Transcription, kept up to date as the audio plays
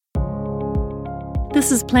This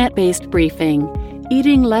is Plant-Based Briefing,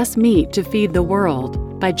 Eating Less Meat to Feed the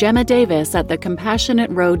World by Gemma Davis at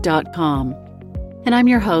thecompassionateroad.com. And I'm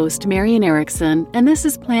your host, Marian Erickson, and this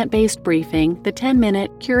is Plant-Based Briefing, the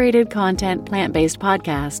 10-minute curated content plant-based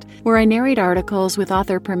podcast where I narrate articles with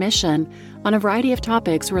author permission on a variety of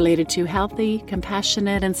topics related to healthy,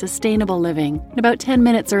 compassionate, and sustainable living in about 10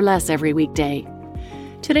 minutes or less every weekday.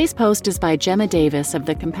 Today's post is by Gemma Davis of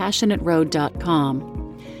thecompassionateroad.com.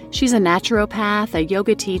 She's a naturopath, a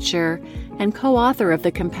yoga teacher, and co-author of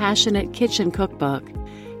the Compassionate Kitchen Cookbook,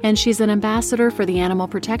 and she's an ambassador for the animal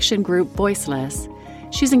protection group Voiceless.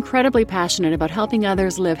 She's incredibly passionate about helping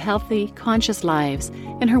others live healthy, conscious lives,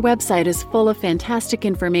 and her website is full of fantastic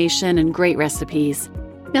information and great recipes.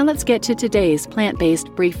 Now let's get to today's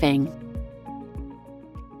plant-based briefing.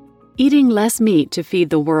 Eating Less Meat to Feed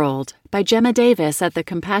the World by Gemma Davis at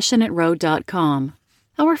thecompassionateroad.com.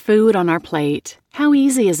 Our food on our plate. How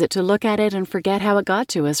easy is it to look at it and forget how it got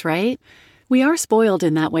to us, right? We are spoiled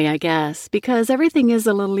in that way, I guess, because everything is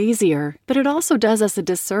a little easier, but it also does us a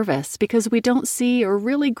disservice because we don't see or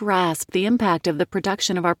really grasp the impact of the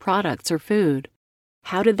production of our products or food.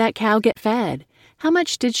 How did that cow get fed? How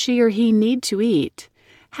much did she or he need to eat?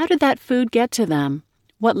 How did that food get to them?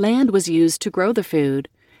 What land was used to grow the food?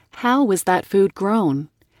 How was that food grown?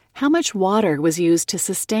 How much water was used to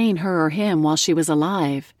sustain her or him while she was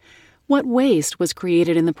alive? What waste was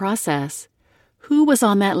created in the process? Who was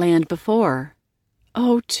on that land before?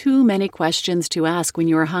 Oh, too many questions to ask when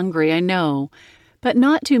you are hungry, I know, but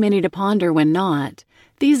not too many to ponder when not.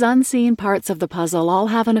 These unseen parts of the puzzle all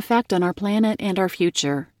have an effect on our planet and our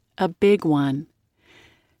future, a big one.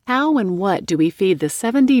 How and what do we feed the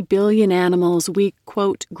 70 billion animals we,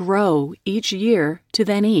 quote, grow each year to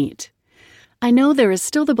then eat? I know there is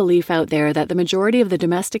still the belief out there that the majority of the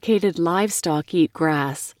domesticated livestock eat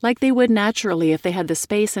grass, like they would naturally if they had the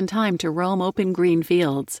space and time to roam open green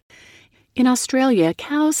fields. In Australia,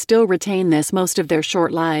 cows still retain this most of their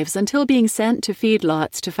short lives until being sent to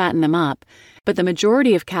feedlots to fatten them up, but the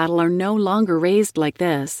majority of cattle are no longer raised like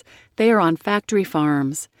this. They are on factory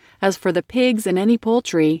farms. As for the pigs and any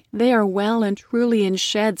poultry, they are well and truly in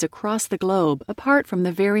sheds across the globe, apart from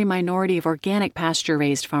the very minority of organic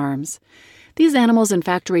pasture-raised farms. These animals in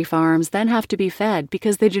factory farms then have to be fed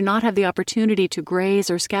because they do not have the opportunity to graze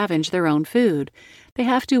or scavenge their own food. They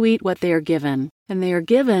have to eat what they are given, and they are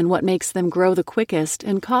given what makes them grow the quickest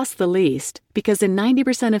and cost the least, because in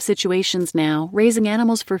 90% of situations now, raising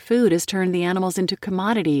animals for food has turned the animals into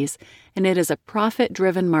commodities, and it is a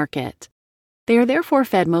profit-driven market. They are therefore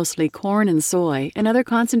fed mostly corn and soy and other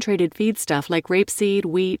concentrated feedstuff like rapeseed,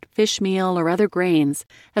 wheat, fish meal, or other grains,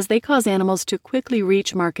 as they cause animals to quickly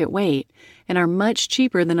reach market weight and are much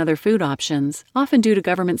cheaper than other food options, often due to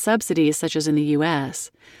government subsidies such as in the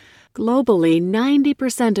U.S. Globally,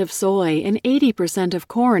 90% of soy and 80% of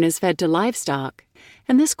corn is fed to livestock,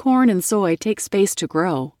 and this corn and soy take space to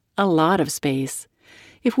grow, a lot of space.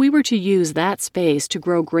 If we were to use that space to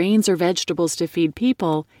grow grains or vegetables to feed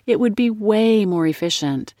people, it would be way more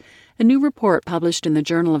efficient. A new report published in the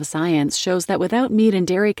Journal of Science shows that without meat and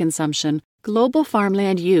dairy consumption, global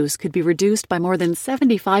farmland use could be reduced by more than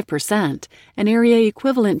 75%, an area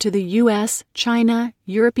equivalent to the U.S., China,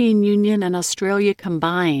 European Union, and Australia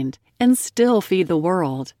combined, and still feed the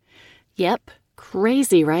world. Yep.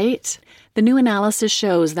 Crazy, right? The new analysis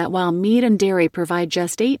shows that while meat and dairy provide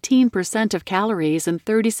just 18% of calories and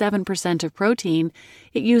 37% of protein,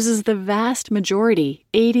 it uses the vast majority,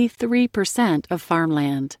 83%, of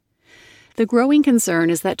farmland. The growing concern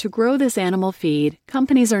is that to grow this animal feed,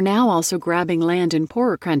 companies are now also grabbing land in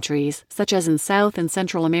poorer countries, such as in South and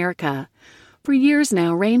Central America. For years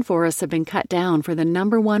now, rainforests have been cut down for the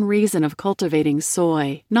number one reason of cultivating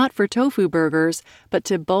soy, not for tofu burgers, but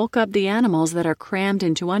to bulk up the animals that are crammed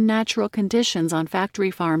into unnatural conditions on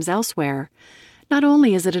factory farms elsewhere. Not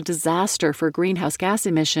only is it a disaster for greenhouse gas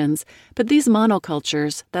emissions, but these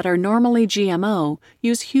monocultures, that are normally GMO,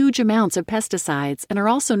 use huge amounts of pesticides and are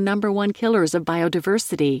also number one killers of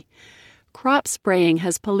biodiversity. Crop spraying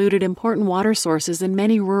has polluted important water sources in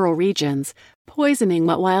many rural regions, poisoning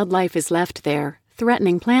what wildlife is left there,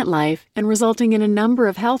 threatening plant life, and resulting in a number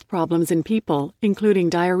of health problems in people, including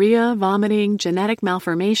diarrhea, vomiting, genetic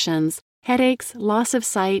malformations, headaches, loss of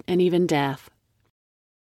sight, and even death.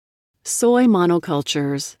 Soy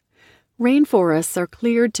monocultures. Rainforests are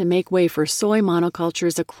cleared to make way for soy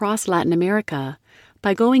monocultures across Latin America.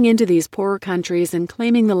 By going into these poorer countries and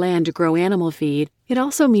claiming the land to grow animal feed, it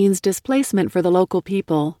also means displacement for the local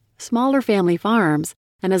people, smaller family farms,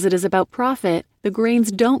 and as it is about profit, the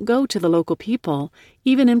grains don't go to the local people,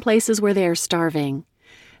 even in places where they are starving.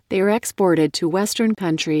 They are exported to Western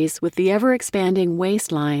countries with the ever-expanding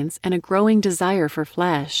waistlines and a growing desire for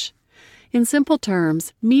flesh. In simple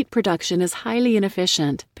terms, meat production is highly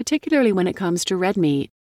inefficient, particularly when it comes to red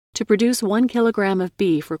meat. To produce 1 kilogram of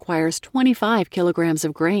beef requires 25 kilograms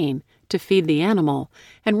of grain to feed the animal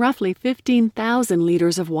and roughly 15,000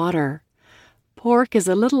 liters of water. Pork is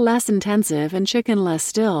a little less intensive and chicken less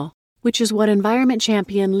still, which is what environment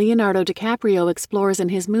champion Leonardo DiCaprio explores in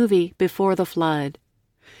his movie Before the Flood.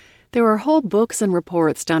 There are whole books and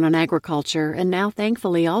reports done on agriculture and now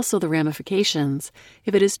thankfully also the ramifications.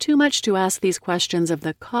 If it is too much to ask these questions of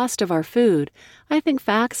the cost of our food, I think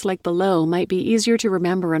facts like below might be easier to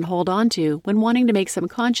remember and hold on to when wanting to make some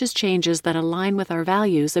conscious changes that align with our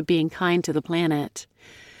values of being kind to the planet.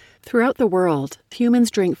 Throughout the world, humans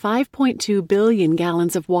drink 5.2 billion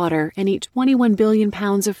gallons of water and eat 21 billion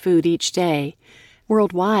pounds of food each day.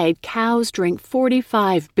 Worldwide, cows drink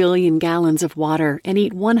 45 billion gallons of water and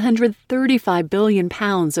eat 135 billion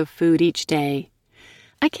pounds of food each day.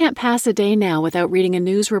 I can't pass a day now without reading a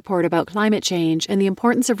news report about climate change and the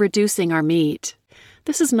importance of reducing our meat.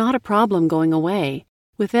 This is not a problem going away.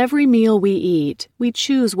 With every meal we eat, we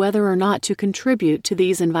choose whether or not to contribute to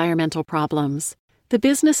these environmental problems. The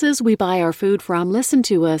businesses we buy our food from listen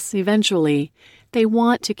to us eventually. They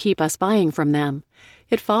want to keep us buying from them.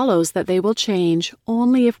 It follows that they will change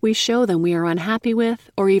only if we show them we are unhappy with,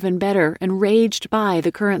 or even better, enraged by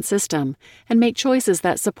the current system, and make choices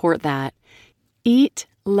that support that. Eat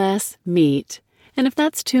less meat. And if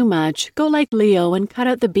that's too much, go like Leo and cut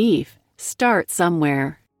out the beef. Start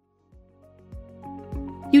somewhere.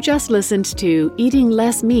 You just listened to Eating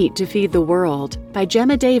Less Meat to Feed the World by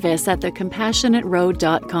Gemma Davis at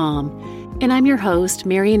thecompassionateroad.com. And I'm your host,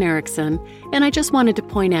 Marian Erickson, and I just wanted to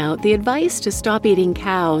point out the advice to stop eating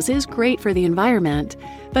cows is great for the environment,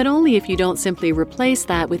 but only if you don't simply replace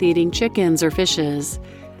that with eating chickens or fishes.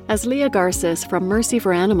 As Leah Garces from Mercy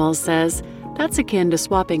for Animals says, that's akin to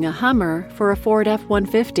swapping a Hummer for a Ford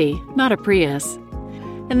F-150, not a Prius.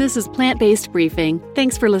 And this is Plant-Based Briefing.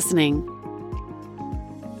 Thanks for listening.